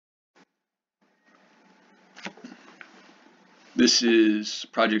This is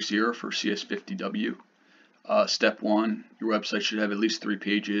Project 0 for CS50W. Step 1, your website should have at least 3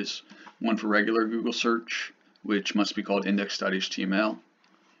 pages, one for regular Google search, which must be called index.html.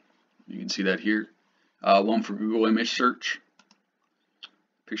 You can see that here. One for Google image search,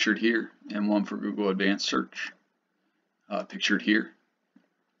 pictured here, and one for Google advanced search, pictured here.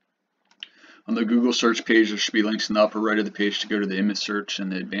 On the Google search page, there should be links in the upper right of the page to go to the image search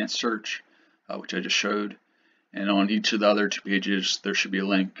and the advanced search, which I just showed. And on each of the other 2 pages, there should be a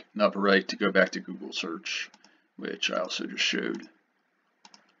link in the upper right to go back to Google search, which I also just showed.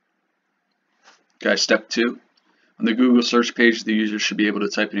 Okay, step 2. On the Google search page, the user should be able to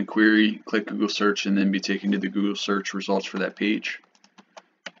type in a query, click Google search, and then be taken to the Google search results for that page.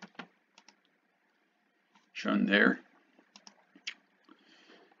 Shown there.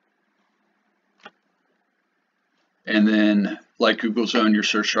 And then, like Google's own, your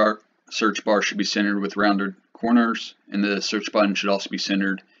search bar should be centered with rounded corners, and the search button should also be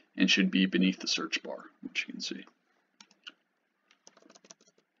centered and should be beneath the search bar, which you can see.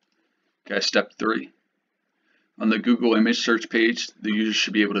 Okay, step 3. On the Google image search page, the user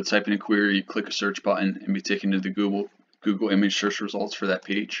should be able to type in a query, click a search button, and be taken to the Google image search results for that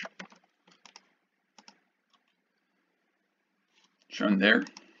page. Shown there.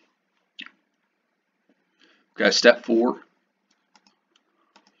 Okay, step 4.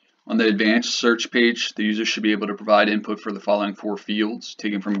 On the advanced search page, the user should be able to provide input for the following 4 fields,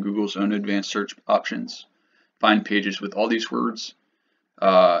 taken from Google's own advanced search options. Find pages with all these words,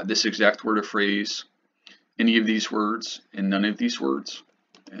 this exact word or phrase, any of these words, and none of these words.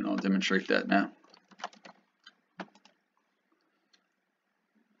 And I'll demonstrate that now.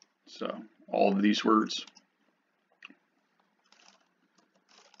 So, all of these words.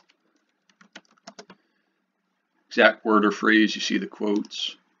 Exact word or phrase, you see the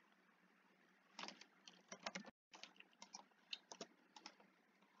quotes.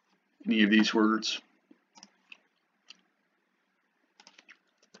 Any of these words.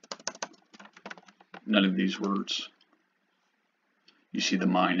 None of these words. You see the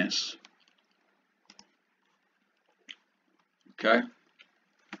minus. Okay.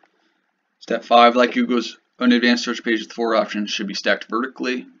 Step 5, like Google's own advanced search page, the 4 options should be stacked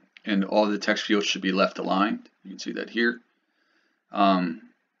vertically, and all the text fields should be left aligned. You can see that here.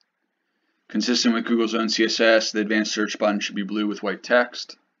 Consistent with Google's own CSS, the advanced search button should be blue with white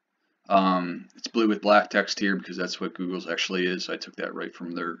text. It's blue with black text here because that's what Google's actually is. I took that right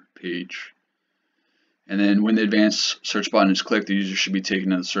from their page. And then when the advanced search button is clicked, the user should be taken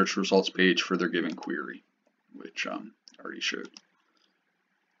to the search results page for their given query, which I already showed.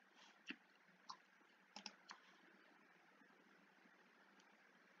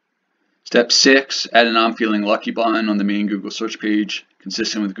 Step 6, add an I'm feeling lucky button on the main Google search page.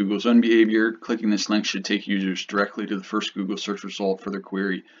 Consistent with Google's own behavior, clicking this link should take users directly to the first Google search result for their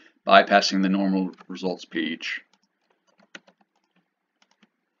query, bypassing the normal results page.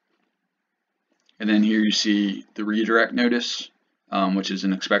 And then here you see the redirect notice, which is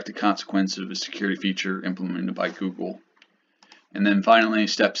an expected consequence of a security feature implemented by Google. And then finally,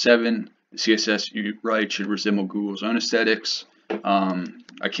 step 7, the CSS you write should resemble Google's own aesthetics.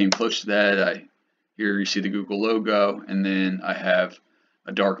 I came close to that. Here you see the Google logo, and then I have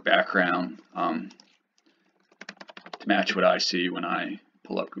a dark background to match what I see when I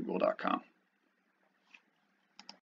pull up google.com.